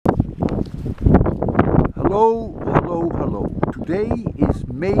Hello, hello, hello. Today is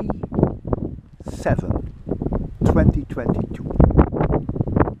May 7, 2022.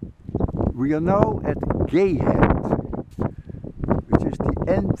 We are now at Gayhead, which is the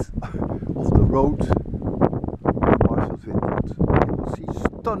end of the road of Marshall's Vineyard. You will see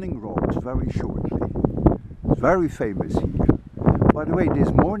stunning roads very shortly. It's very famous here. By the way,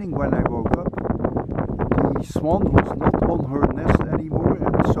 this morning when I woke up, the swan was not on her nest anymore,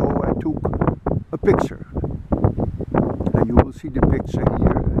 and so I took a picture. And you will see the picture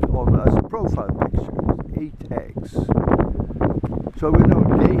here as a profile picture, 8 eggs. So we're now at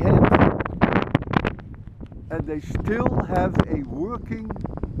Gayhead, and they still have a working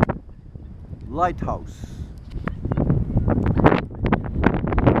lighthouse.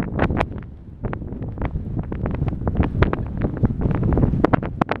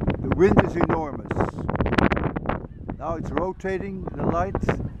 The wind is enormous. Now it's rotating the light.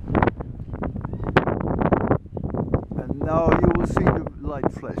 Now you will see the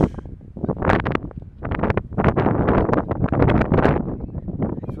light flash.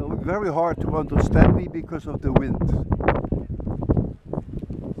 So it's very hard to understand me because of the wind.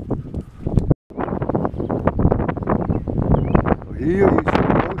 So here you see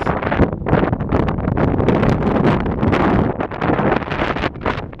the ocean.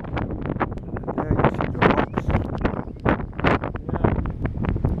 And there you see the rocks.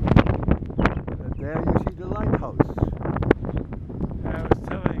 And there you see the lighthouse.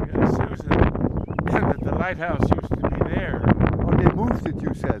 The lighthouse used to be there. Oh, they moved it,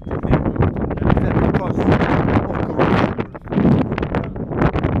 you said. They moved it. Is that because of corruption?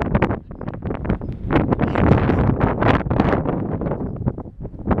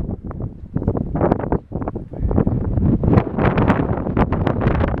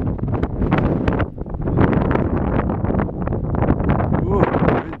 Oh, the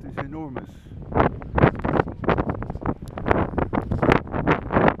wind is enormous.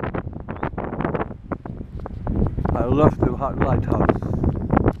 I love the lighthouse.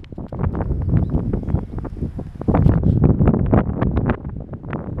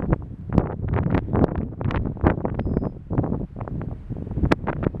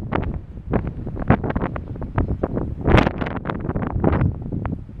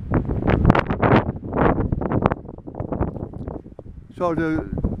 So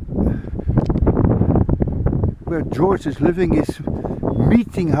where George is living is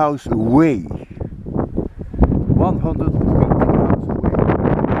Meeting House Way. 100 meeting house away.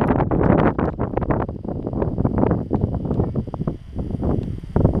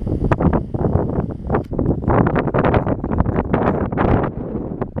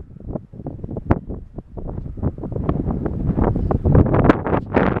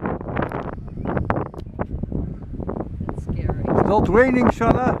 It's scary. It's not raining,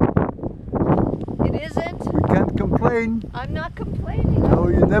 Shana. It isn't? We can't complain. I'm not complaining. No,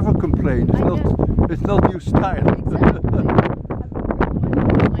 you never complain. It's not your style. Exactly.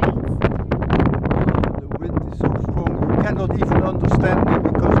 The wind is so strong, you cannot even understand me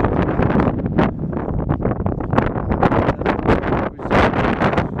because of the wind.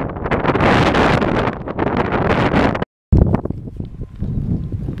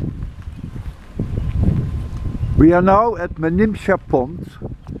 We are now at Menimsha Pond,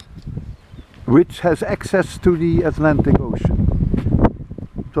 which has access to the Atlantic Ocean.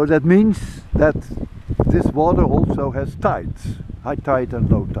 So that means that this water also has tides, high tide and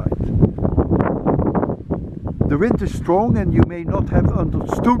low tide. The wind is strong and you may not have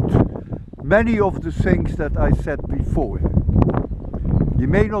understood many of the things that I said before. You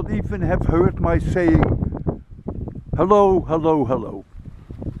may not even have heard my saying, hello, hello, hello.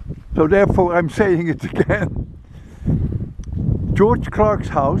 So therefore I'm saying it again. George Clark's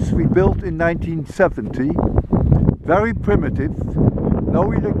house we built in 1970, very primitive,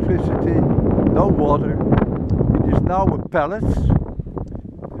 no electricity, no water. It is now a palace.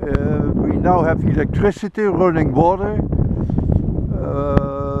 We now have electricity, running water,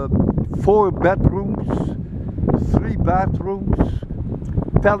 4 bedrooms, 3 bathrooms,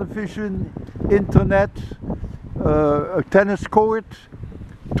 television, internet, a tennis court,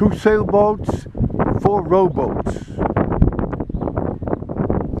 2 sailboats, 4 rowboats.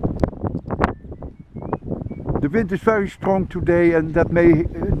 The wind is very strong today, and that may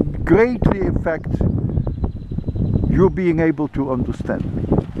greatly affect your being able to understand me.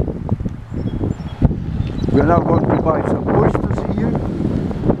 We are now going to buy some oysters here.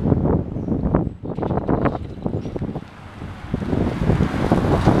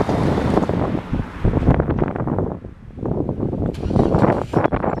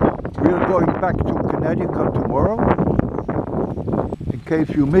 We are going back to Connecticut tomorrow. In case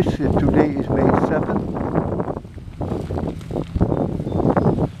you missed it, today is May 7th.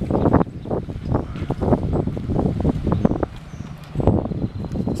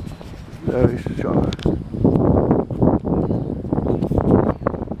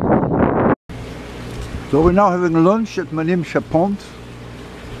 So we're now having lunch at Manimsha Pond.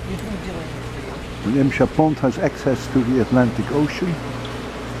 You've been doing it for you. Manimsha Pond has access to the Atlantic Ocean.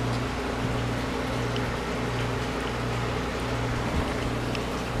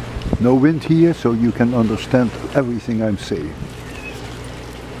 No wind here, so you can understand everything I'm saying.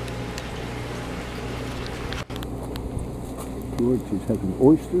 George is having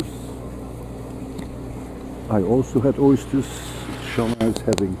oysters. I also had oysters. Shana is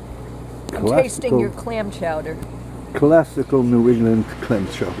having I'm tasting your clam chowder. classical New England clam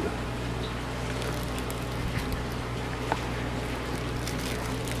chowder.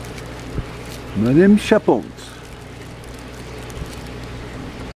 Manimsha Pond.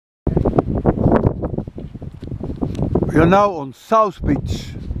 We are now on South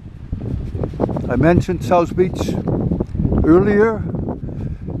Beach. I mentioned South Beach earlier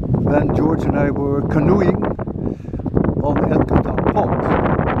when George and I were canoeing on Edgartown Pond.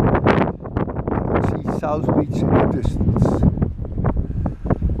 You can see South Beach in the distance.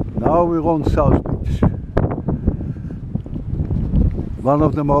 Now we're on South Beach. One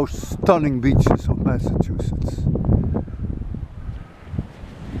of the most stunning beaches of Massachusetts.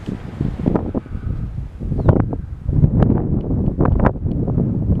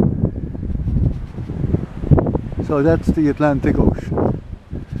 So that's the Atlantic Ocean.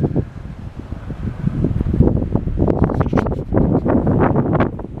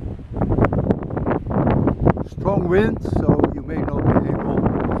 Strong wind, so you may not be able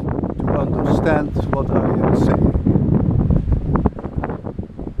to understand what I am saying.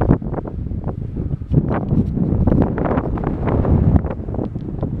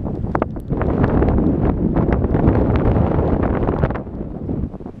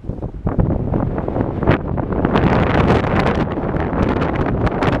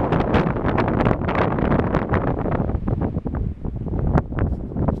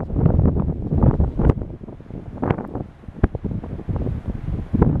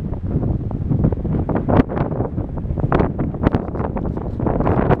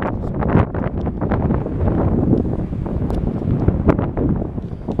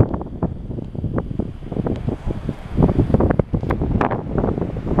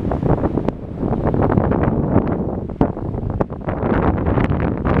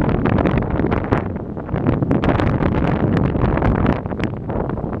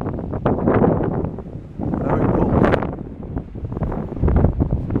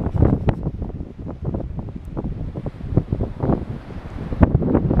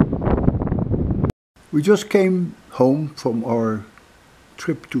 We just came home from our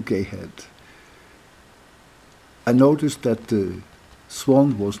trip to Gay Head. I noticed that the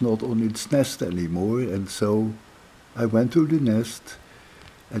swan was not on its nest anymore, and so I went to the nest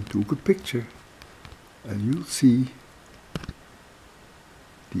and took a picture. And you'll see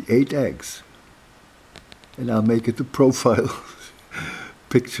the 8 eggs. And I'll make it a profile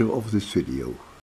picture of this video.